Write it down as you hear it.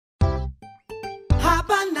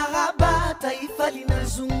Haba na haba, taifa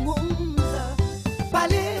linazungumza.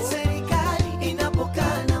 Pale serikali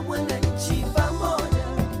inapokaa na mwananchi pamoja.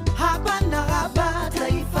 Haba na haba,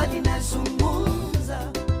 taifa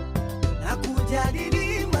linazungumza na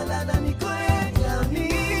kujadili malalamiko ya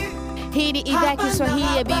jamii. Hii ni idhaa ya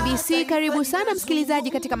Kiswahili ya BBC. Karibu sana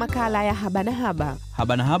msikilizaji katika makala ya Haba na Haba.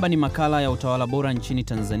 Haba na Haba ni makala ya utawala bora nchini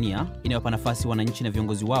Tanzania inayowapa nafasi wananchi na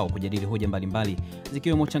viongozi wao kujadili hoja mbalimbali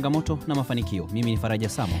zikiwemo changamoto na mafanikio. Mimi ni Faraja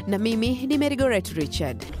Samo. Na mimi ni Merigoret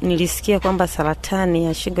Richard. Nilisikia kwamba saratani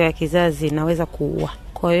ya shingo ya kizazi inaweza kuua.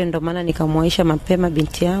 Kwa hiyo ndo maana nikamwaisha mapema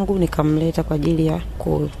binti yangu, nikamleta kwa ajili ya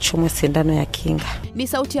kuchomwa sindano ya kinga. Ni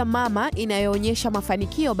sauti ya mama inayoonyesha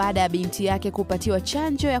mafanikio baada ya binti yake kupatiwa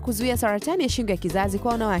chanjo ya kuzuia saratani ya shingo ya kizazi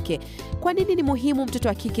kwa wanawake. Kwa nini ni muhimu mtoto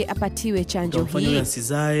wa kike apatiwe chanjo hii? Mfano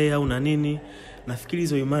asizae au na nini? Nafikiri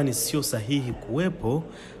hizo imani sio sahihi kuwepo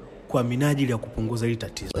kwa minajili ya kupunguza hili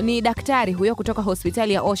tatizo. Ni daktari huyo kutoka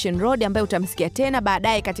hospitali ya Ocean Road ambaye utamsikia tena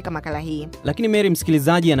baadaye katika makala hii. Lakini Mary,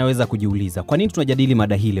 msikilizaji anaweza kujiuliza, kwa nini tunajadili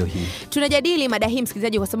mada hii leo hii? Tunajadili mada hii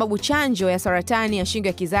msikilizaji kwa sababu chanjo ya saratani ya shingo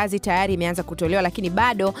ya kizazi tayari imeanza kutolewa, lakini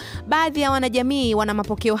bado baadhi ya wanajamii wana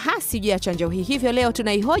mapokeo hasi juu ya chanjo hii. Hivyo leo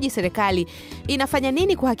tunaihoji serikali inafanya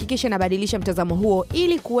nini kuhakikisha inabadilisha mtazamo huo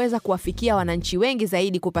ili kuweza kuwafikia wananchi wengi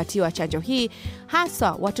zaidi kupatiwa chanjo hii,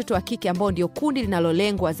 hasa watoto wa kike ambao ndio kundi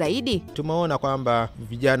linalolengwa zaidi. Tumeona kwamba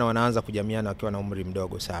vijana wanaanza kujamiana wakiwa na umri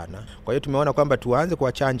mdogo sana. Kwa hiyo tumeona kwamba tuanze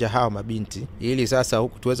kuwachanja hao mabinti ili sasa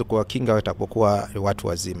huku tuweze kuwakinga watapokuwa watu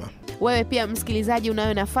wazima. Wewe pia msikilizaji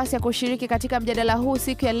unayo nafasi ya kushiriki katika mjadala huu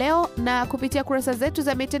siku ya leo na kupitia kurasa zetu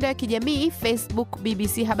za mitandao ya kijamii, Facebook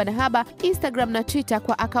BBC Haba na Haba, Instagram na Twitter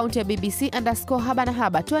kwa akaunti ya BBC_Haba na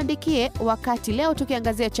Haba. Tuandikie wakati leo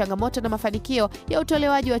tukiangazia changamoto na mafanikio ya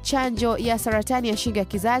utolewaji wa chanjo ya saratani ya shingo ya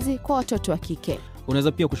kizazi kwa watoto wa kike.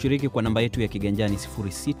 Unaweza pia kushiriki kwa namba yetu ya kiganjani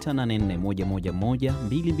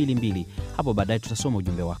 0684111222. Hapo baadaye tutasoma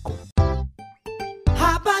ujumbe wako.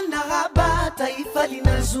 Haba na haba, taifa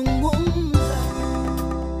linazungumza.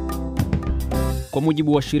 Kwa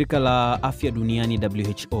mujibu wa shirika la Afya duniani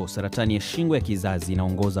WHO, saratani ya shingo ya kizazi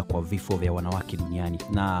inaongoza kwa vifo vya wanawake duniani,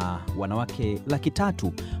 na wanawake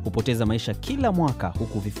 300,000 hupoteza maisha kila mwaka,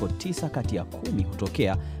 huku vifo 9 kati ya 10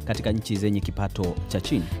 hutokea katika nchi zenye kipato cha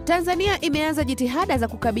chini. Tanzania imeanza jitihada za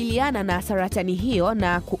kukabiliana na saratani hiyo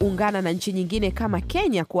na kuungana na nchi nyingine kama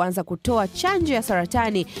Kenya kuanza kutoa chanjo ya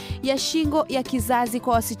saratani ya shingo ya kizazi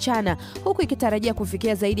kwa wasichana, huku ikitarajia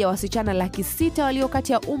kufikia zaidi ya wasichana 600,000 walio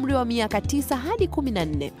kati ya umri wa miaka 9 hadi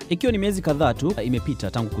 14. Ikiwa ni miezi kadhaa tu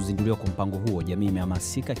imepita tangu kuzinduliwa kwa mpango huo, jamii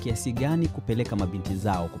imehamasika kiasi gani kupeleka mabinti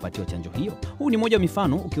zao kupatiwa chanjo hiyo? Huu ni moja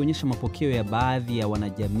mifano ukionyesha mapokeo ya baadhi ya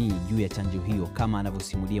wanajamii juu ya chanjo hiyo, kama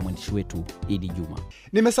anavyosimulia mwandishi wetu Idi Juma.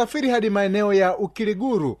 Nimesafiri hadi maeneo ya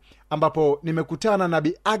Ukiriguru ambapo nimekutana na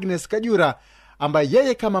Bi Agnes Kajura ambaye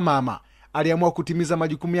yeye kama mama aliamua kutimiza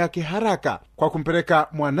majukumu yake haraka kwa kumpeleka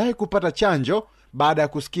mwanae kupata chanjo baada ya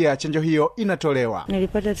kusikia chanjo hiyo inatolewa.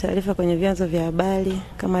 Nilipata taarifa kwenye vyanzo vya habari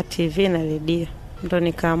kama TV na redio. Ndo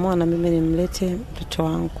nikaamua na mimi nimlete mtoto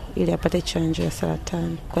wangu ili apate chanjo ya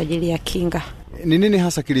saratani kwa ajili ya kinga. Ni nini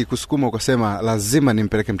hasa kilikusukuma ukasema lazima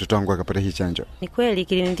nimpeleke mtoto wangu akapate hii chanjo? Ni kweli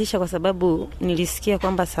kilinitisha kwa sababu nilisikia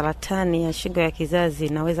kwamba saratani ya shingo ya kizazi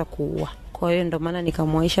inaweza kuua. Kwa hiyo ndo maana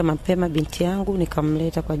nikamwaisha mapema binti yangu,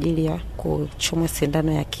 nikamleta kwa ajili ya kuchomwa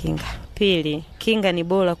sindano ya kinga. Pili, kinga ni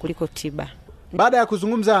bora kuliko tiba. Baada ya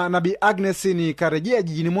kuzungumza na Bi Agnes, nikarejea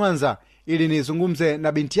jijini Mwanza ili nizungumze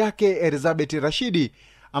na binti yake Elizabeth Rashidi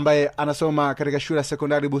ambaye anasoma katika shule ya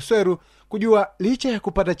sekondari Busweru kujua licha ya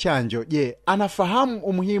kupata chanjo, je, anafahamu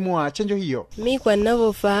umuhimu wa chanjo hiyo? Mimi kwa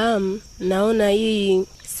ninavyofahamu, naona hii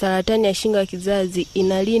saratani ya shingo ya kizazi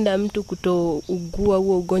inalinda mtu kutougua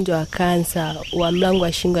huo ugonjwa wa kansa wa mlango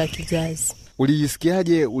wa shingo ya kizazi.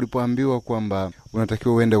 Ulijisikiaje ulipoambiwa kwamba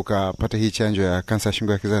unatakiwa uende ukapata hii chanjo ya kansa ya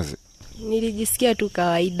shingo ya kizazi? Nilijisikia tu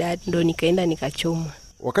kawaida, ndo nikaenda nikachoma.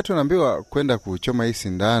 Wakati unaambiwa kwenda kuchoma hii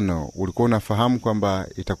sindano, ulikuwa unafahamu kwamba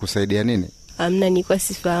itakusaidia nini? Amna, nilikuwa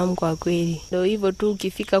sifahamu kwa kweli. Ndio hivyo tu,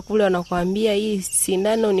 ukifika kule wanakuambia hii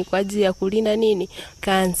sindano ni kwa ajili ya kulinda nini?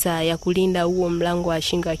 Kansa, ya kulinda huo mlango wa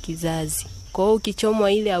shingo ya kizazi. Kwa hiyo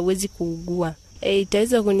ukichomwa ile hauwezi kuugua.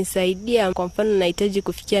 Itaweza kunisaidia, kwa mfano nahitaji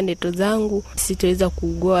kufikia ndoto zangu, sitaweza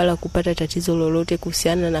kuugua wala kupata tatizo lolote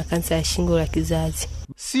kuhusiana na kansa ya shingo la kizazi.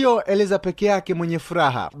 Sio Eliza peke yake mwenye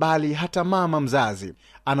furaha, bali hata mama mzazi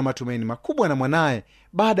ana matumaini makubwa na mwanae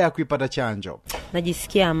baada ya kuipata chanjo.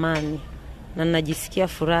 Najisikia amani na najisikia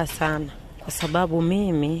furaha sana kwa sababu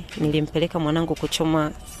mimi nilimpeleka mwanangu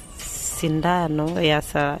kuchoma sindano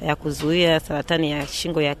ya kuzuia saratani ya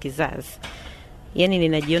shingo ya kizazi. Yaani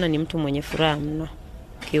ninajiona ni mtu mwenye furaha mno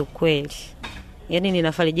kiukweli. Yaani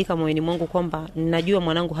ninafarijika moyoni mwangu kwamba ninajua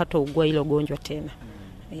mwanangu hataugua hilo gonjwa tena.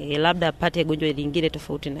 Labda apate gonjwa lingine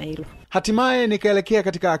tofauti na hilo. Hatimaye nikaelekea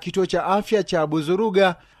katika kituo cha afya cha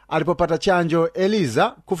Buzuruga alipopata chanjo Eliza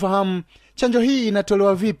kufahamu chanjo hii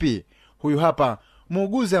inatolewa vipi. Huyu hapa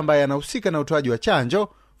muuguzi ambaye anahusika na utoaji wa chanjo,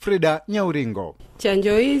 Frida Nyauringo.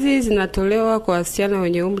 Chanjo hizi zinatolewa kwa wasichana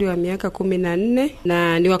wenye umri wa miaka 14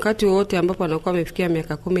 na ni wakati wote ambapo anakuwa amefikia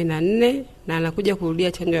miaka 14 na anakuja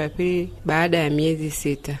kurudia chanjo ya pili baada ya miezi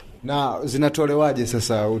 6. Na zinatolewaje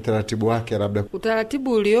sasa, utaratibu wake? Labda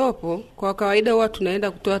utaratibu uliopo kwa kawaida huwa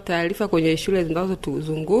tunaenda kutoa taarifa kwenye shule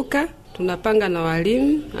zinazotuzunguka, tunapanga na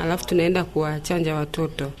walimu, alafu tunaenda kuwachanja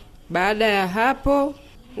watoto. Baada ya hapo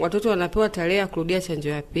watoto wanapewa tarehe ya kurudia chanjo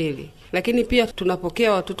ya pili. Lakini pia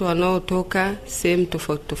tunapokea watoto wanaotoka sehemu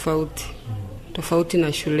tofauti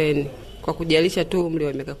na shuleni kwa kujalisha tu umri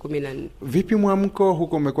wa miaka 14. Vipi mwamko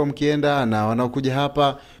huko umekuwa mkienda, na wanaokuja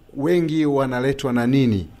hapa wengi wanaletwa na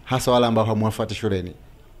nini, hasa wale ambao hamwafuati shuleni?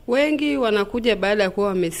 Wengi wanakuja baada ya kuwa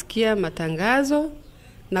wamesikia matangazo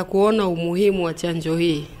na kuona umuhimu wa chanjo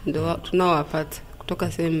hii, ndio tunaowapata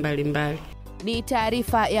kutoka sehemu mbalimbali. Ni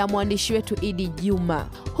taarifa ya mwandishi wetu Idi Juma.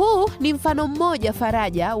 Huu ni mfano mmoja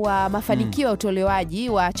faraja wa mafanikio ya utolewaji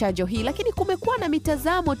wa chanjo hii, lakini kumekuwa na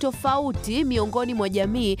mitazamo tofauti miongoni mwa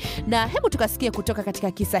jamii, na hebu tukasikia kutoka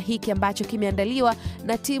katika kisa hiki ambacho kimeandaliwa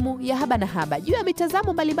na timu ya Haba na Haba juu ya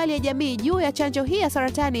mitazamo mbalimbali ya jamii juu ya chanjo hii ya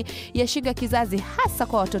saratani ya shingo ya kizazi, hasa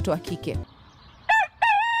kwa watoto wa kike.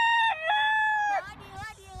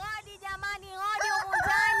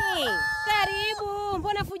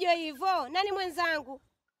 Mbona fujo hivyo? Nani mwenzangu?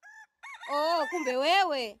 Kumbe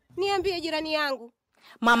wewe. Niambie jirani yangu.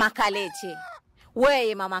 Mama Kaleche.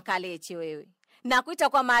 Wewe Mama Kaleche wewe. Nakuita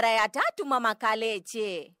kwa mara ya 3 Mama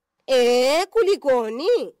Kaleche.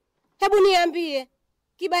 Kulikoni? Hebu niambie.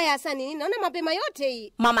 Kibaya sana nini? Naona mapema yote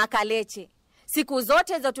hii. Mama Kaleche. Siku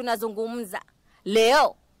zote hizo tunazungumza.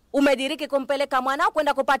 Leo umediriki kumpeleka mwanao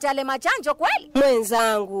kwenda kupata yale machanjo kweli?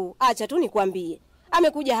 Mwenzangu, acha tu nikwambie.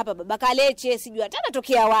 Amekuja hapa baba Kaleche, sijui hata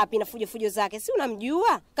anatokea wapi na fujo zake. Si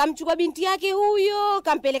unamjua? Kamchukua binti yake huyo,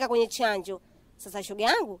 kampeleka kwenye chanjo. Sasa shoga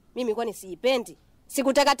yangu, mimi kwani sijipendi?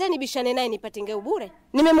 Sikutaka tena nibishane naye nipate ngeu bure.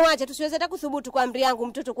 Nimemwacha tu, siwezi hata kuthubutu kwa amri yangu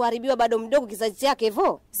mtoto kuharibiwa bado mdogo kizazi chake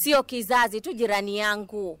hivyo. Sio kizazi tu jirani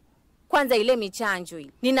yangu. Kwanza ile michanjo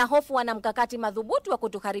hii. Nina hofu wana mkakati madhubuti wa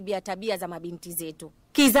kutuharibia tabia za mabinti zetu.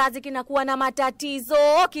 Kizazi kinakuwa na matatizo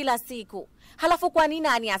kila siku. Halafu kwa nini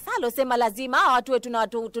nani asalo sema lazima watu wetu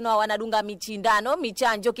na wanadunga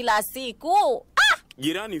michanjo kila siku?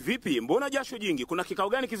 Jirani vipi? Mbona jasho jingi? Kuna kikao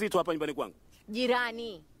gani kizito hapa nyumbani kwangu?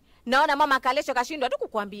 Jirani, naona Mama Kaleche kashindwa tu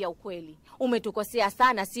kukuambia ukweli. Umetukosea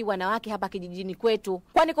sana si wanawake hapa kijijini kwetu.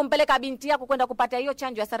 Kwani kumpeleka binti yako kwenda kupata hiyo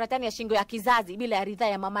chanjo ya saratani ya shingo ya kizazi bila ya ridhaa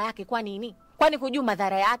ya mama yake kwa nini? Kwani hujui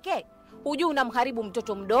madhara yake? Hujui unamharibu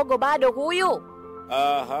mtoto mdogo bado huyu?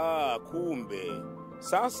 Aha, kumbe.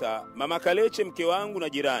 Sasa Mama Kaleche, mke wangu na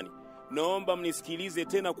jirani, naomba mnisikilize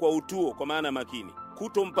tena kwa utuo, kwa maana makini.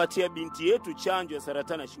 Kutompatia binti yetu chanjo ya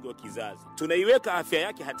saratani ya shingo ya kizazi, tunaiweka afya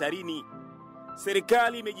yake hatarini.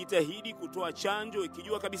 Serikali imejitahidi kutoa chanjo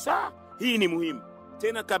ikijua kabisa hii ni muhimu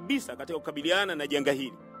tena kabisa katika kukabiliana na janga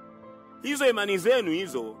hili. Hizo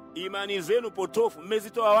imani zenu potofu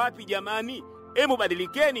mmezitoa wapi jamani? Hebu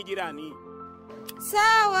badilikeni jirani.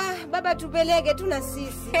 Sawa, baba tupeleke tu na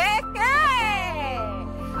sisi.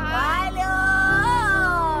 Halo.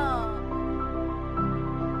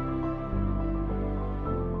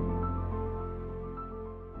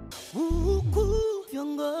 Huku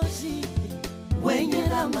viongozi wenye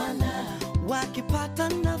dhamana wakipata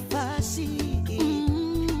nafasi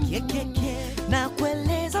na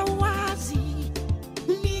kueleza wazi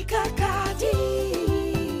mikakati.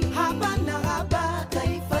 Haba na Haba,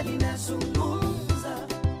 taifa linazungumza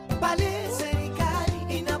pale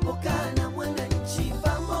serikali inapokaa na mwananchi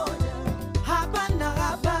pamoja. Haba na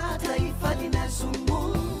Haba, taifa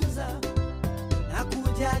linazungumza na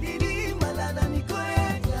kujadili malalamiko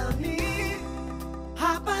ya jamii.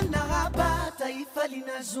 Haba na Haba, taifa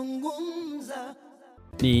linazungumza.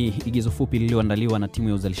 Ni igizo fupi lililoandaliwa na timu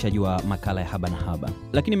ya uzalishaji wa makala ya Haba na Haba.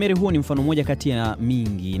 Lakini Mary, huo ni mfano mmoja kati ya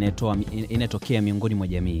mingi inayotokea miongoni mwa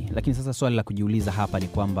jamii. Lakini sasa swali la kujiuliza hapa ni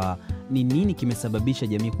kwamba ni nini kimesababisha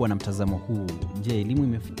jamii kuwa na mtazamo huu? Je,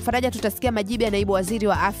 elimu Faraja, tutasikia majibu ya naibu waziri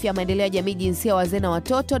wa Afya, maendeleo ya jamii, jinsia, wazee na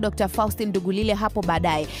watoto, Dr. Faustin Dugulile hapo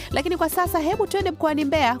baadaye. Lakini kwa sasa hebu tuende mkoani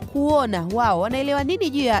Mbeya kuona wao wanaelewa nini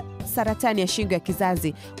juu ya saratani ya shingo ya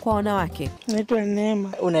kizazi kwa wanawake. Naitwa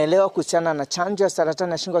Neema. Unaelewa kuhusiana na chanjo ya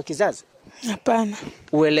saratani ya shingo ya kizazi? Hapana.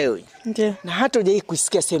 Uelewi? Ndio. Na hata hujai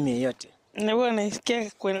kusikia sehemu yoyote? Huwa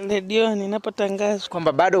naisikia kwenye redio ninapotangazwa.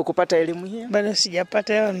 Kwamba bado ukupata elimu hiyo? Bado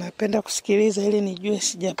sijapata, leo napenda kusikiliza ili nijue,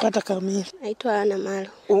 sijapata kamili. Naitwa Ana Malo.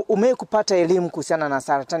 Umewahi kupata elimu kuhusiana na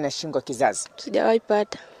saratani ya shingo ya kizazi? Sijawahi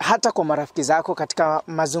pata. Hata kwa marafiki zako katika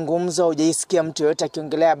mazungumzo hujaisikia mtu yote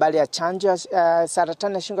akiongelea habari ya chanjo ya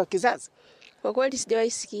saratani ya shingo ya kizazi? Kwa kweli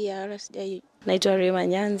sijawahi sikia wala sijawahi. Naitwa Rema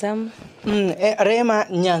Nyanza. Rema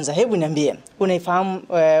Nyanza, hebu niambie,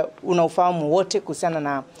 unaufahamu wote kuhusiana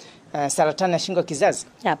na saratani ya shingo ya kizazi?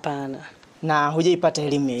 Hapana. Na hujaipata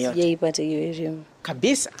elimu yoyote? Sijaipata hiyo elimu.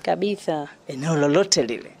 Kabisa? Kabisa. Eneo lolote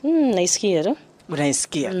lile? Naisikia tu.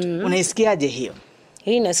 Unaisikia tu. Unaisikiaje hiyo?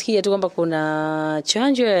 Hii nasikia tu kwamba kuna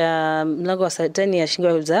chanjo ya mlango wa saratani ya shingo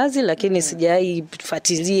ya kizazi, lakini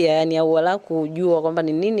sijaifuatilia yani au wala kujua kwamba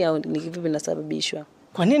ni nini au ni vipi vinasababishwa.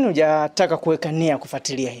 Kwa nini hujataka kuweka nia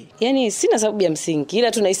kufuatilia hii? Yani sina sababu ya msingi,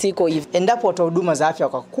 ila tu nahisi iko hivyo. Endapo watoa huduma za afya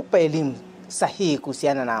wakakupa elimu sahihi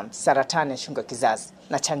kuhusiana na saratani ya shingo ya kizazi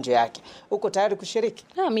na chanjo yake, uko tayari kushiriki?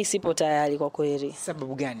 Mimi sipo tayari kwa kweli.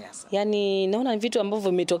 Sababu gani hasa? Yani naona ni vitu ambavyo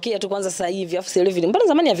vimetokea tu kwanza sasa hivi, afu sasa hivi mbona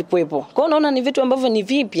zamani havikuepo. Kwa hiyo naona ni vitu ambavyo ni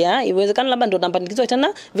vipya, iwezekana labda ndo napandikizwa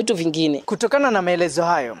tena vitu vingine. Kutokana na maelezo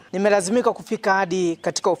hayo, nimelazimika kufika hadi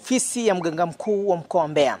katika ofisi ya mganga mkuu wa mkoa wa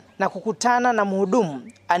Mbeya na kukutana na mhudumu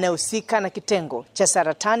anayehusika na kitengo cha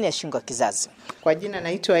saratani ya shingo ya kizazi. Kwa jina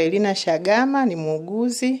naitwa Elina Shagama, ni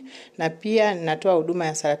muuguzi na pia ninatoa huduma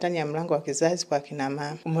ya saratani ya mlango wa kizazi kwa kina mama.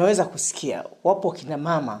 Umeweza kusikia wapo kina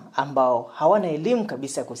mama ambao hawana elimu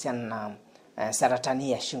kabisa kuhusiana na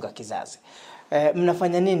saratani ya shingo ya kizazi.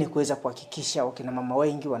 Mnafanya nini kuweza kuhakikisha wakina mama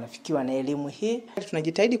wengi wanafikiwa na elimu hii?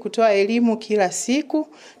 Tunajitahidi kutoa elimu kila siku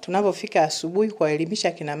tunapofika asubuhi,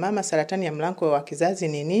 kuwaelimisha kina mama saratani ya mlango wa kizazi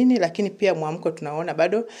ni nini, lakini pia mwamko tunaona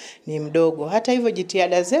bado ni mdogo. Hata hivyo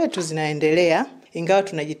jitihada zetu zinaendelea, ingawa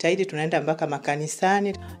tunajitahidi, tunaenda mpaka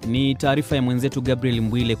makanisani. Ni taarifa ya mwenzetu Gabriel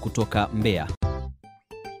Mbwile kutoka Mbeya.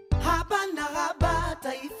 Haba na haba,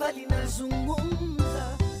 taifa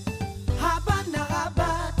linazungumza. Haba na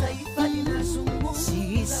haba, taifa linazungumza.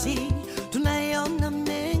 Sisi tunayaona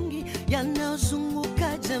mengi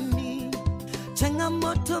yanayozunguka jamii,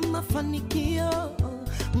 changamoto, mafanikio.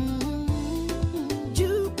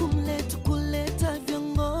 Jukumu letu kuleta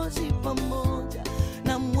viongozi pamoja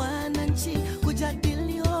na mwananchi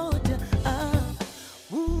kujadili hoja.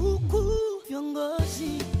 Huku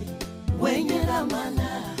viongozi wenye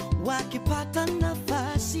dhamana wakipata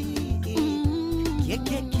nafasi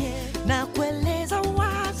na kueleza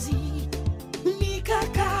wazi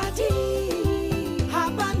mikakati.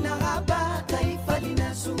 Haba na haba, taifa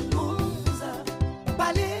linazungumza.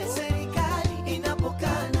 Pale serikali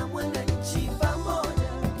inapokaa na mwananchi pamoja.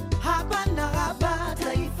 Haba na haba,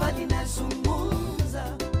 taifa linazungumza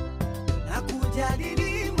na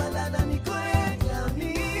kujadili malalamiko ya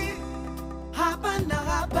jamii. Haba na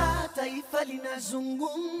haba, taifa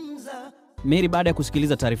linazungumza. Mary, baada ya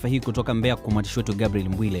kusikiliza taarifa hii kutoka Mbeya kwa mwandishi wetu Gabriel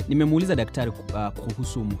Mbwile, nimemuuliza daktari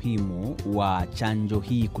kuhusu umuhimu wa chanjo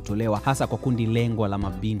hii kutolewa hasa kwa kundi lengwa la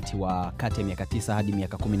mabinti wa kati ya miaka 9 hadi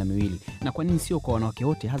miaka 12, na kwa nini sio kwa wanawake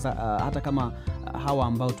wote hata kama hawa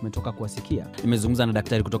ambao tumetoka kuwasikia. Nimezungumza na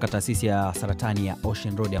daktari kutoka taasisi ya saratani ya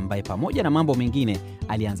Ocean Road ambaye pamoja na mambo mengine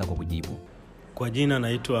alianza kwa kujibu. Kwa jina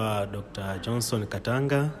naitwa Dr. Johnson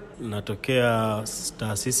Katanga, natokea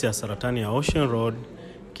taasisi ya saratani ya Ocean Road,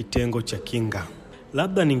 kitengo cha kinga.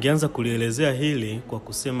 Labda ningeanza kulielezea hili kwa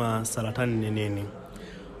kusema saratani ni nini.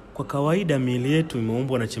 Kwa kawaida miili yetu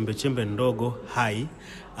imeumbwa na chembechembe ndogo hai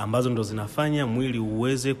ambazo ndo zinafanya mwili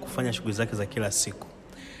uweze kufanya shughuli zake za kila siku.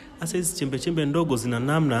 Hasa hizi chembechembe ndogo zina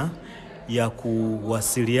namna ya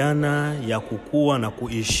kuwasiliana, ya kukua na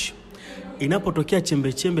kuishi. Inapotokea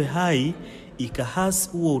chembechembe hai ikahasi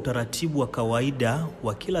huo utaratibu wa kawaida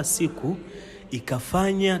wa kila siku,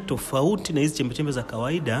 ikafanya tofauti na hizi chembechembe za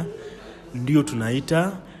kawaida, ndio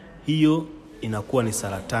tunaita hiyo inakuwa ni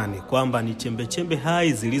saratani, kwamba ni chembechembe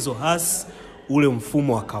hai zilizohasi ule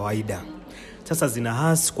mfumo wa kawaida. Sasa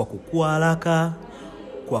zinahasi kwa kukua haraka,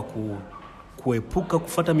 kwa kuepuka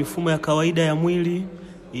kufuata mifumo ya kawaida ya mwili,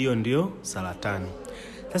 hiyo ndio saratani.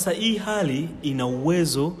 Sasa hii hali ina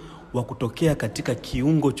uwezo wa kutokea katika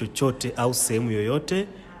kiungo chochote au sehemu yoyote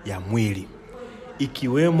ya mwili,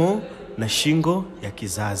 ikiwemo na shingo ya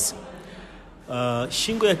kizazi.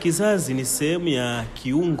 Shingo ya kizazi ni sehemu ya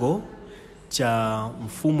kiungo cha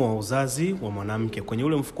mfumo wa uzazi wa mwanamke. Kwenye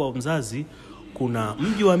ule mfuko wa uzazi kuna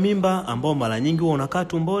mji wa mimba ambao mara nyingi huwa unakaa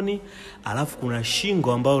tumboni, alafu kuna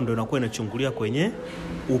shingo ambao ndio inakuwa inachungulia kwenye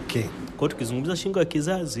uke. Kwa hiyo tukizungumzia shingo ya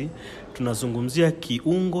kizazi, tunazungumzia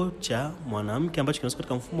kiungo cha mwanamke ambacho kinatoka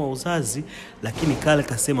katika mfumo wa uzazi, lakini kale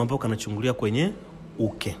kasema ambao kanachungulia kwenye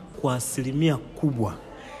uke. Kwa asilimia kubwa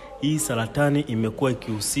hii saratani imekuwa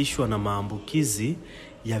ikihusishwa na maambukizi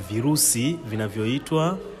ya virusi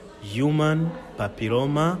vinavyoitwa human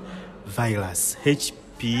papilloma virus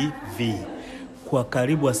HPV kwa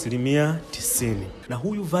karibu 90%. Na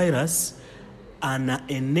huyu virus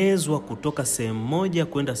anaenezwa kutoka sehemu moja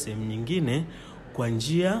kwenda sehemu nyingine kwa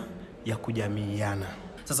njia ya kujamiiana.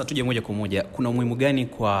 Sasa tuje moja kwa moja, kuna umuhimu gani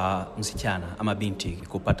kwa msichana ama binti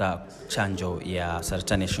kupata chanjo ya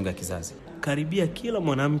saratani ya shingo ya kizazi? Karibia kila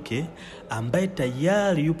mwanamke ambaye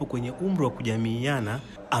tayari yupo kwenye umri wa kujamiiana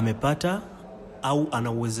amepata au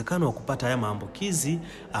ana uwezekano wa kupata haya maambukizi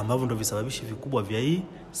ambavyo ndio visababishi vikubwa vya hii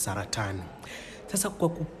saratani. Sasa kwa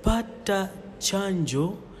kupata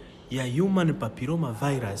chanjo ya human papilloma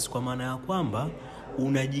virus, kwa maana ya kwamba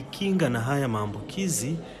unajikinga na haya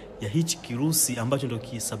maambukizi ya hichi kirusi ambacho ndio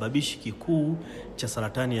kisababishi kikuu cha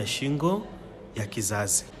saratani ya shingo ya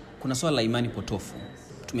kizazi. Kuna swala la imani potofu.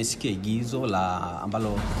 Tumesikia igizo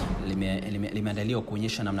ambalo limeandaliwa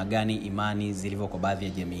kuonyesha namna gani imani zilivyo kwa baadhi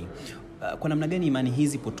ya jamii. Kwa namna gani imani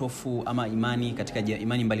hizi potofu ama imani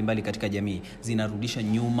mbalimbali katika jamii zinarudisha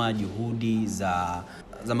nyuma juhudi za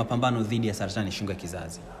mapambano dhidi ya saratani ya shingo ya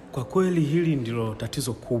kizazi? Kwa kweli hili ndilo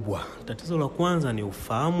tatizo kubwa. Tatizo la kwanza ni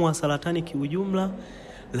ufahamu wa saratani kiujumla,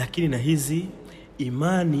 lakini na hizi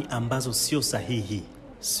imani ambazo sio sahihi.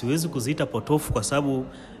 Siwezi kuziita potofu kwa sababu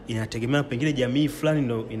inategemea, pengine jamii fulani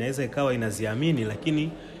ndio inaweza ikawa inaziamini,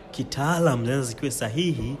 lakini kitaalamu zinaweza zikiwe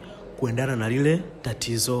sahihi kuendana na lile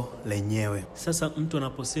tatizo lenyewe. Sasa mtu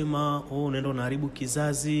anaposema unaenda unaharibu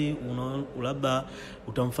kizazi, labda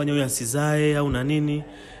utamfanya huyo asizae au na nini,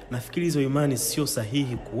 nafikiri hizo imani sio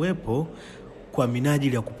sahihi kuwepo kwa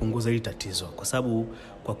minajili ya kupunguza hili tatizo. Kwa sababu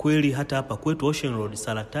kwa kweli hata hapa kwetu Ocean Road,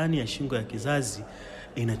 saratani ya shingo ya kizazi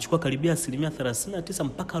inachukua karibia 39%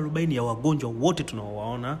 mpaka 40% ya wagonjwa wote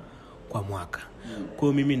tunaowaona kwa mwaka. Kwa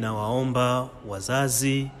hiyo mimi nawaomba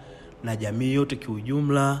wazazi na jamii yote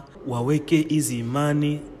kiujumla waweke hizi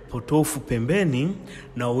imani potofu pembeni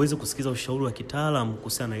na waweze kusikiza ushauri wa kitaalamu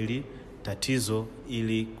kuhusiana na hili tatizo,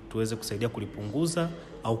 ili tuweze kusaidia kulipunguza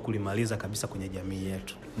au kulimaliza kabisa kwenye jamii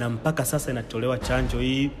yetu. Na mpaka sasa inatolewa chanjo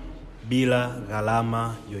hii bila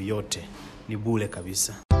gharama yoyote, ni bure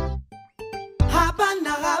kabisa. Haba na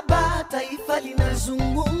haba, taifa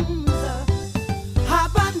linazungumza.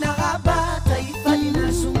 Haba na haba, taifa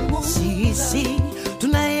linazungumza. Sisi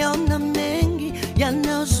tunayaona mengi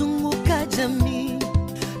yanayozunguka jamii,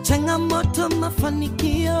 changamoto,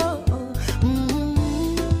 mafanikio.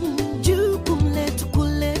 Jukumu letu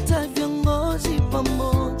kuleta viongozi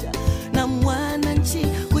pamoja na mwananchi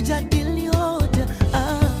kujadili hoja.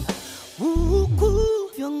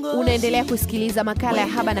 Unaendelea kusikiliza makala ya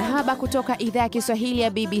Haba na Haba kutoka idhaa ya Kiswahili ya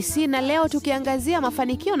BBC, na leo tukiangazia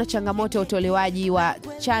mafanikio na changamoto ya utolewaji wa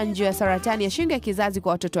chanjo ya saratani ya shingo ya kizazi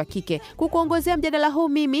kwa watoto wa kike. Kukuongozea mjadala huu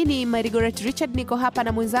mimi ni Marigoret Richard, niko hapa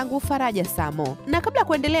na mwenzangu Faraja Samo. Na kabla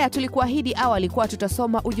kuendelea, tulikuahidi awali kuwa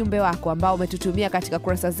tutasoma ujumbe wako ambao umetutumia katika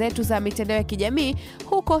kurasa zetu za mitandao ya kijamii,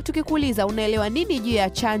 huko tukikuuliza unaelewa nini juu ya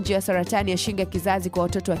chanjo ya saratani ya shingo ya kizazi kwa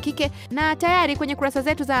watoto wa kike. Na tayari kwenye kurasa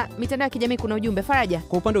zetu za mitandao ya kijamii kuna ujumbe. Faraja,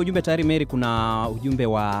 kwa upande wa ujumbe tayari Mary, kuna ujumbe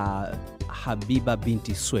wa Habiba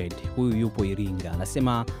binti Swed. Huyu yupo Iringa.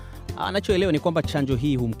 Anasema anachoelewa ni kwamba chanjo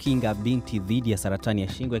hii humkinga binti dhidi ya saratani ya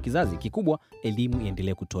shingo ya kizazi. Kikubwa elimu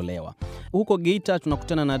iendelee kutolewa. Huko Geita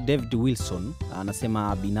tunakutana na David Wilson.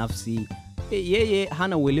 Anasema binafsi yeye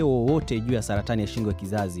hana uelewa wowote juu ya saratani ya shingo ya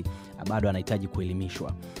kizazi, bado anahitaji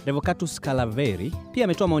kuelimishwa. Revocatus Calaveri pia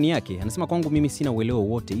ametoa maoni yake. Anasema kwangu mimi sina uelewa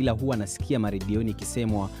wowote, ila huwa nasikia maredioni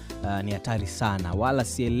ikisemwa ni hatari sana, wala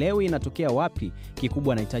sielewi inatokea wapi.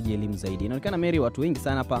 Kikubwa anahitaji elimu zaidi. Inaonekana Mary, watu wengi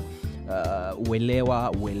sana hapa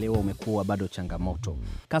uelewa umekuwa bado changamoto.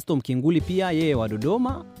 Custom Kinguli pia yeye wa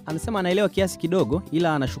Dodoma anasema anaelewa kiasi kidogo,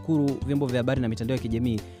 ila anashukuru vyombo vya habari na mitandao ya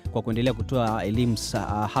kijamii kwa kuendelea kutoa elimu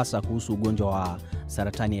hasa kuhusu ugonjwa wa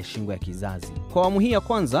saratani ya shingo ya kizazi. Kwa awamu hii ya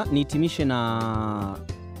kwanza nihitimishe na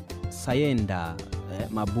Sayenda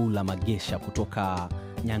Mabula Magesha kutoka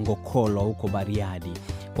Nyangokolo huko Bariadi.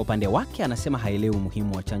 Kwa upande wake anasema haelewi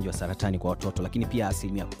umuhimu wa chanjo ya saratani kwa watoto, lakini pia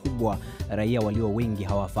asilimia kubwa raia walio wengi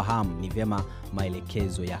hawafahamu, ni vyema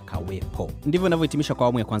maelekezo yakawepo. Ndivyo ninavyohitimisha kwa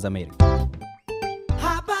awamu ya kwanza Mary.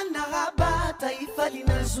 Haba na haba, taifa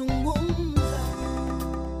linazungumza.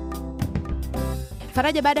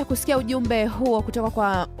 Faraja, baada ya kusikia ujumbe huo kutoka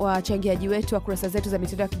kwa wachangiaji wetu wa kurasa zetu za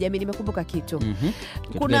mitandao ya kijamii, nimekumbuka kitu.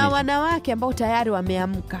 Kuna wanawake ambao tayari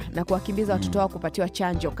wameamka na kuwakimbiza watoto wao kupatiwa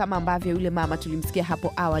chanjo kama ambavyo yule mama tulimsikia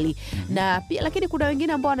hapo awali. Na pia lakini kuna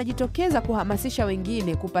wengine ambao wanajitokeza kuhamasisha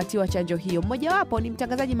wengine kupatiwa chanjo hiyo. Mmoja wapo ni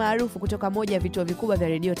mtangazaji maarufu kutoka moja ya vituo vikubwa vya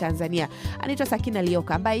redio Tanzania. Anaitwa Sakina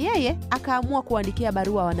Lioka, ambaye yeye akaamua kuandikia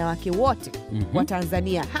barua wanawake wote wa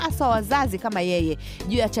Tanzania, hasa wazazi kama yeye,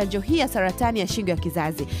 juu ya chanjo hii ya saratani ya shingo ya kizazi.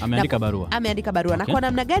 Ameandika barua. Na kwa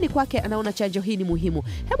namna gani kwake anaona chanjo hii ni muhimu.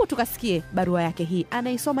 Hebu tukasikie barua yake hii,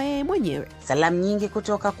 anaisoma yeye mwenyewe. Salamu nyingi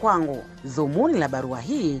kutoka kwangu. Dhumuni la barua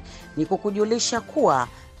hii ni kukujulisha kuwa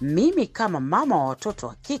mimi kama mama wa watoto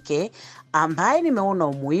wa kike ambaye nimeona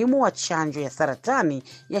umuhimu wa chanjo ya saratani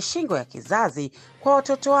ya shingo ya kizazi kwa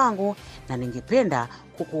watoto wangu, na ningependa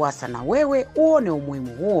kukuasa na wewe uone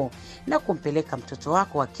umuhimu huo na kumpeleka mtoto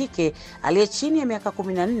wako wa kike aliye chini ya miaka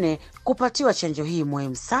 14 kupatiwa chanjo hii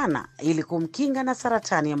muhimu sana ili kumkinga na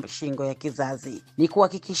saratani ya shingo ya kizazi.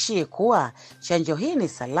 Nikuhakikishie kuwa chanjo hii ni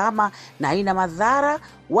salama na haina madhara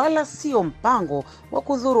wala sio mpango wa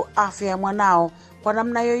kudhuru afya ya mwanao kwa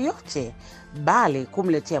namna yoyote, bali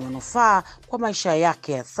kumletea manufaa kwa maisha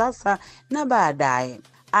yake ya sasa na baadaye.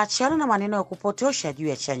 Achana na maneno ya kupotosha juu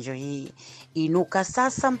ya chanjo hii. Inuka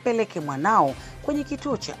sasa, mpeleke mwanao kwenye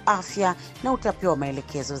kituo cha afya na utapewa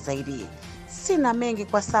maelekezo zaidi. Sina mengi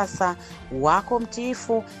kwa sasa. Wako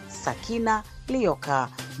mtiifu, Sakina Lioka,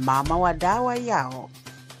 mama wa dawa yao.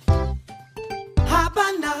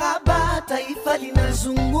 Haba na haba, taifa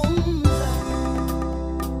linazungumza.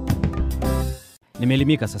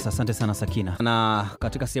 Nimeelimika sasa, asante sana Sakina. Na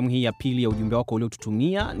katika sehemu hii ya pili ya ujumbe wako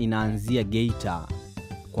uliotutumia, ninaanzia Geita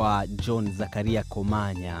kwa John Zakaria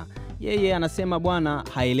Komanya. Yeye anasema bwana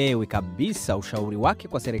haelewi kabisa ushauri wake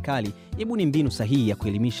kwa serikali. Hebu ni mbinu sahihi ya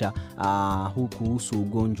kuelimisha kuhusu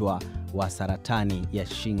ugonjwa wa saratani ya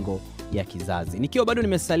shingo ya kizazi. Nikiwa bado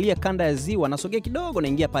nimesalia kanda ya Ziwa, nasogea kidogo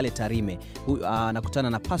naingia pale Tarime. Nakutana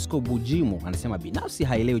na Pasco Bujimu, anasema binafsi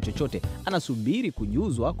haelewi chochote, anasubiri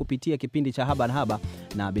kujuzwa kupitia kipindi cha Haba na Haba,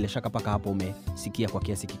 na bila shaka paka hapo umesikia kwa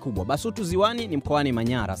kiasi kikubwa. Basutu Ziwani ni mkoani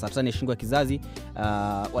Manyara. Saratani ya shingo ya kizazi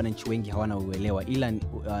wananchi wengi hawana uelewa, ila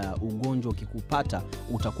ugonjwa ukikupata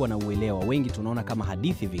utakuwa na uelewa. Wengi tunaona kama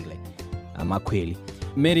hadithi vile. Ama kweli.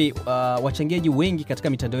 Mary, wachangiaji wengi katika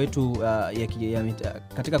mitandao yetu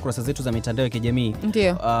katika kurasa zetu za mitandao ya kijamii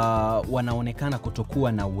wanaonekana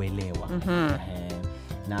kutokuwa na uelewa.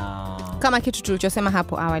 Na kama kitu tulichosema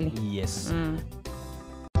hapo awali. Yes.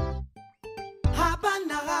 Haba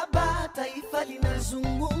na haba, taifa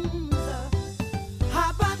linazungumza.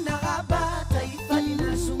 Haba na haba, taifa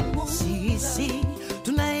linazungumza. Sisi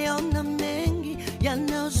tunayaona mengi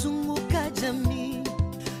yanayozunguka jamii,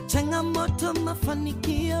 changamoto,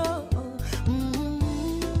 mafanikio.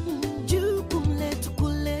 Jukumu letu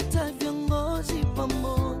kuleta viongozi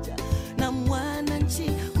pamoja na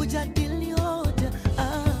mwananchi kujadili hoja.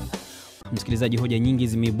 Msikilizaji, hoja nyingi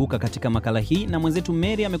zimeibuka katika makala hii, na mwenzetu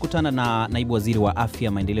Mary amekutana na naibu waziri wa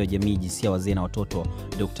Afya, maendeleo ya jamii, jinsia, wazee na watoto,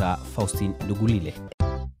 Dr. Faustin Dugulile.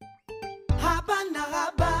 Haba na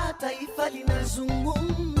haba, taifa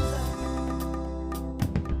linazungumza.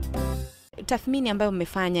 Tathmini ambayo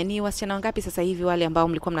mmefanya, ni wasichana wangapi sasa hivi wale ambao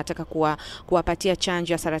mlikuwa mnataka kuwapatia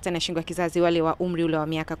chanjo ya saratani ya shingo ya kizazi, wale wa umri ule wa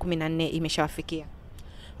miaka 14 imeshawafikia?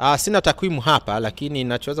 Sina takwimu hapa, lakini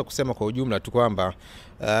ninachoweza kusema kwa ujumla tu kwamba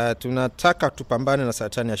tunataka tupambane na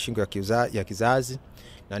saratani ya shingo ya kizazi,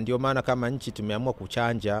 na ndio maana kama nchi tumeamua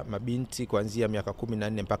kuchanja mabinti kuanzia miaka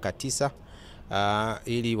 14 mpaka 9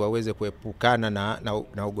 ili waweze kuepukana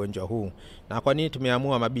na ugonjwa huu. Na kwa nini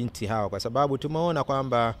tumeamua mabinti hawa? Kwa sababu tumeona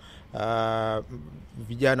kwamba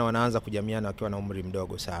vijana wanaanza kujamiana wakiwa na umri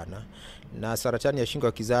mdogo sana, na saratani ya shingo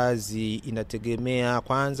ya kizazi inategemea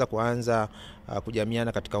kuanza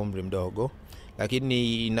kujamiana katika umri mdogo,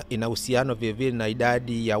 lakini ina uhusiano vile vile na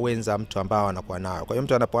idadi ya wenza mtu ambao anakuwa nao. Kwa hiyo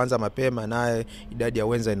mtu anapoanza mapema, naye idadi ya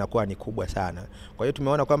wenza inakuwa ni kubwa sana. Kwa hiyo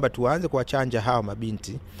tumeona kwamba tuanze kuwachanja hawa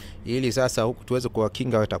mabinti ili sasa huku tuweze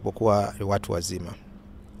kuwakinga watapokuwa watu wazima.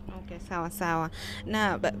 Okay, sawa.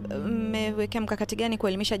 Na mmewekea mkakati gani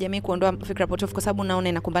kuelimisha jamii kuondoa fikra potofu, kwa sababu naona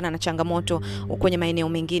inakumbana na changamoto kwenye maeneo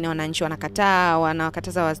mengine? Wananchi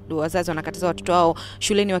wanakataza wazazi wanakataza watoto wao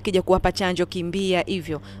shuleni wakija kuwapa chanjo kimbia,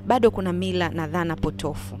 hivyo bado kuna mila na dhana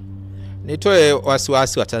potofu. Nitoe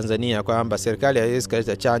wasiwasi wa Tanzania kwamba serikali haiwezi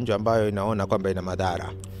kuleta chanjo ambayo inaona kwamba ina madhara.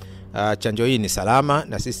 Chanjo hii ni salama,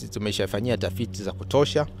 na sisi tumeshafanyia tafiti za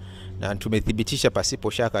kutosha na tumethibitisha pasipo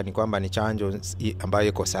shaka ni kwamba ni chanjo ambayo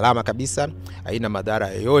iko salama kabisa, haina madhara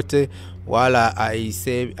yoyote wala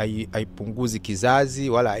haipunguzi kizazi,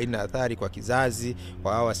 wala haina athari kwa kizazi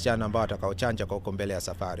kwa hao wasichana ambao watakaochanja kwa uko mbele ya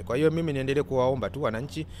safari. Kwa hiyo mimi niendelee kuwaomba tu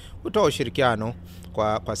wananchi kutoa ushirikiano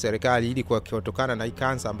kwa serikali ili kuondokana na hii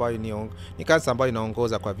kansa ambayo ni kansa ambayo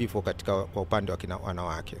inaongoza kwa vifo kwa upande wa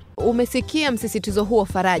wanawake. Umesikia msisitizo huo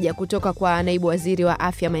Faraja kutoka kwa naibu waziri wa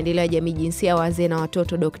Afya, maendeleo ya jamii, jinsia, wazee na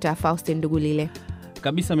watoto, Dr. Faustin Ndugulile.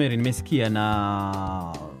 Kabisa Mary, nimesikia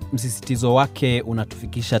na msisitizo wake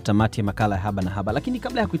unatufikisha tamati ya makala ya haba na haba. Lakini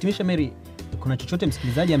kabla ya kuhitimisha Mary, kuna chochote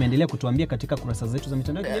msikilizaji ameendelea kutuambia katika kurasa zetu za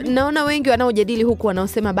mitandao ya kijamii? Naona wengi wanaojadili huku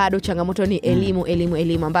wanaosema bado changamoto ni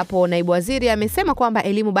elimu, ambapo naibu waziri amesema kwamba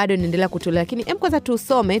elimu bado inaendelea kutolewa. Lakini kwanza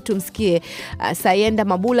tusome, tumsikie Sayenda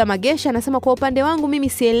Mabula Magesha. Anasema kwa upande wangu mimi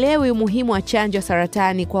sielewi umuhimu wa chanjo ya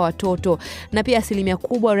saratani kwa watoto, na pia asilimia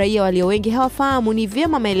kubwa raia walio wengi hawafahamu, ni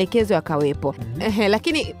vyema maelekezo yakawepo.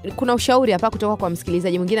 Lakini kuna ushauri hapa kutoka kwa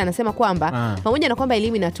msikilizaji mwingine, anasema kwamba pamoja na kwamba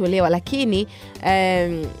elimu inatolewa, lakini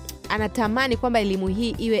anatamani kwamba elimu hii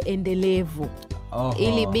iwe endelevu.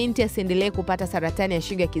 Ili binti asiendelee kupata saratani ya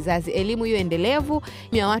shingo ya kizazi. Elimu iwe endelevu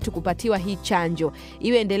ya watu kupatiwa hii chanjo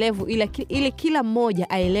iwe endelevu, ili kila mmoja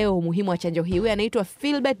aelewe umuhimu wa chanjo hii. Huyu anaitwa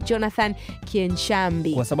Philbert Jonathan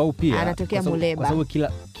Kienshambi, kwa sababu pia anatokea Muleba. Kwa sababu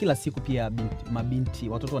kila siku pia mabinti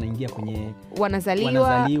watoto wanaingia kwenye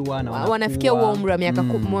wanazaliwa na wanafikia huo umri wa miaka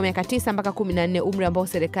 9 mpaka 14, umri ambao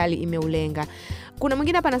serikali imeulenga. Kuna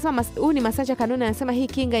mwingine hapa anasema, huyu ni Masacha Kanuni, anasema hii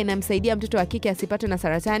kinga inamsaidia mtoto wa kike asipatwe na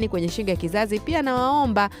saratani kwenye shingo ya kizazi. Pia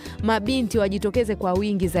nawaomba mabinti wajitokeze kwa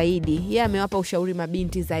wingi zaidi. Yeye amewapa ushauri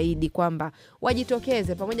mabinti zaidi kwamba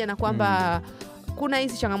wajitokeze, pamoja na kwamba kuna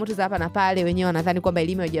hizi changamoto za hapa na pale, wenyewe wanadhani kwamba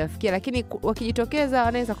elimu haijawafikia, lakini wakijitokeza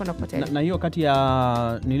wanaweza kwenda kupata elimu. Na hiyo kati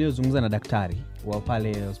ya niliyozungumza na daktari wa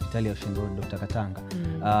pale hospitali ya Shingo, Dr. Katanga,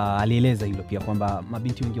 alieleza hilo pia kwamba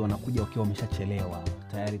mabinti wengi wanakuja wakiwa wameshachelewa,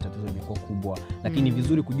 tayari tatizo limekuwa kubwa. Lakini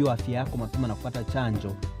vizuri kujua afya yako mapema na kupata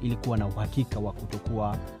chanjo ili kuwa na uhakika wa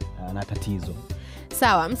kutokuwa na tatizo.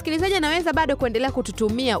 Sawa, msikilizaji anaweza bado kuendelea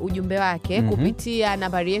kututumia ujumbe wake kupitia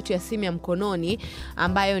nambari yetu ya simu ya mkononi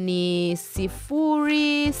ambayo ni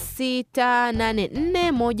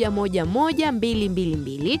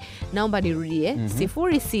 0684111222. Naomba nirudie,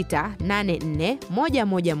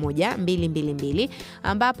 0684111222,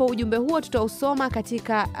 ambapo ujumbe huo tutausoma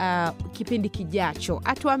katika kipindi kijacho.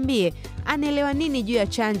 Atuambie anaelewa nini juu ya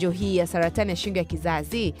chanjo hii ya saratani ya shingo ya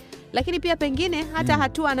kizazi, lakini pia pengine hata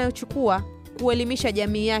hatua anayochukua kuelimisha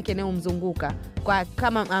jamii yake inayomzunguka. Kwa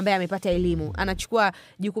kama ambaye amepata elimu, anachukua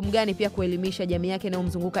jukumu gani pia kuelimisha jamii yake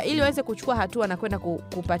inayomzunguka ili waweze kuchukua hatua na kwenda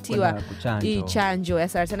kupatiwa hii chanjo ya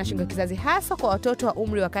saratani ya shingo ya kizazi, hasa kwa watoto wa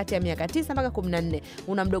umri wa kati ya miaka 9 mpaka 14.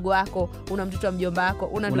 Una mdogo wako, una mtoto wa mjomba wako,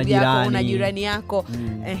 una ndugu yako, una jirani yako.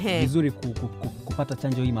 Vizuri kupata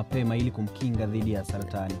chanjo hii mapema ili kumkinga dhidi ya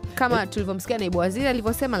saratani. Kama tulivyomsikia naibu waziri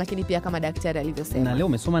alivyosema, lakini pia kama daktari alivyosema. Na leo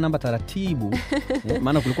umesoma namba taratibu.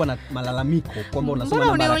 Maana kulikuwa na malalamiko kwamba unasoma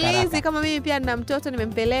namba haraka. Mbona uniulizi kama mimi pia na mtoto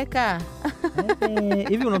nimempeleka?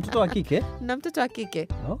 Hivi una mtoto wa kike? Na mtoto wa kike.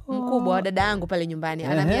 Mkubwa wa dada yangu pale nyumbani.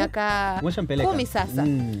 Ana miaka 10 sasa.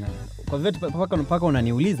 Kwa hivyo mpaka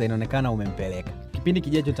unaniuliza inaonekana umempeleka. Kipindi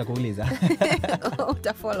kijacho nitakuuliza.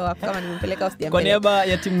 Utafollow up kama nimempeleka au sijampeleka. Kwa niaba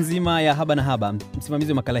ya timu nzima ya Haba na Haba,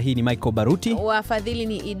 msimamizi wa makala hii ni Michael Baruti. Wafadhili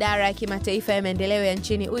ni idara ya kimataifa ya maendeleo ya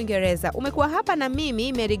nchini Uingereza. Umekuwa hapa na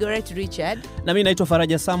mimi Mary Goret Richard. Na mimi naitwa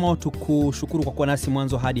Faraja Samo. Tukushukuru kwa kuwa nasi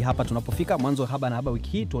mwanzo hadi hapa tunapofika. Mwanzo Haba na Haba wiki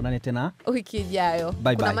hii, tuonane tena wiki ijayo.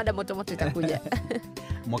 Kuna mada moto moto itakuja.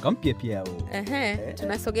 Mwaka mpya pia.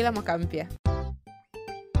 Tunasogea mwaka mpya.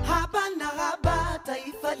 Haba na haba,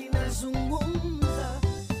 taifa linazungumza.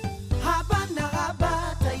 Haba na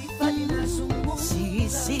haba, taifa linazungumza.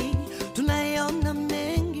 Sisi tunayaona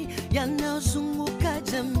mengi yanayozunguka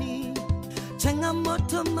jamii,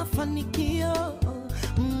 changamoto, mafanikio.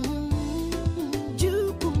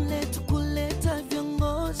 Jukumu letu kuleta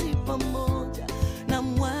viongozi pamoja na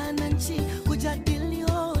mwananchi kujadili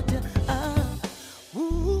hoja.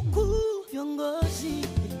 Huku viongozi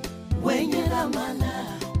wenye dhamana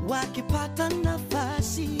wakipata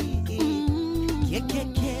nafasi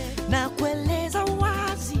na kweli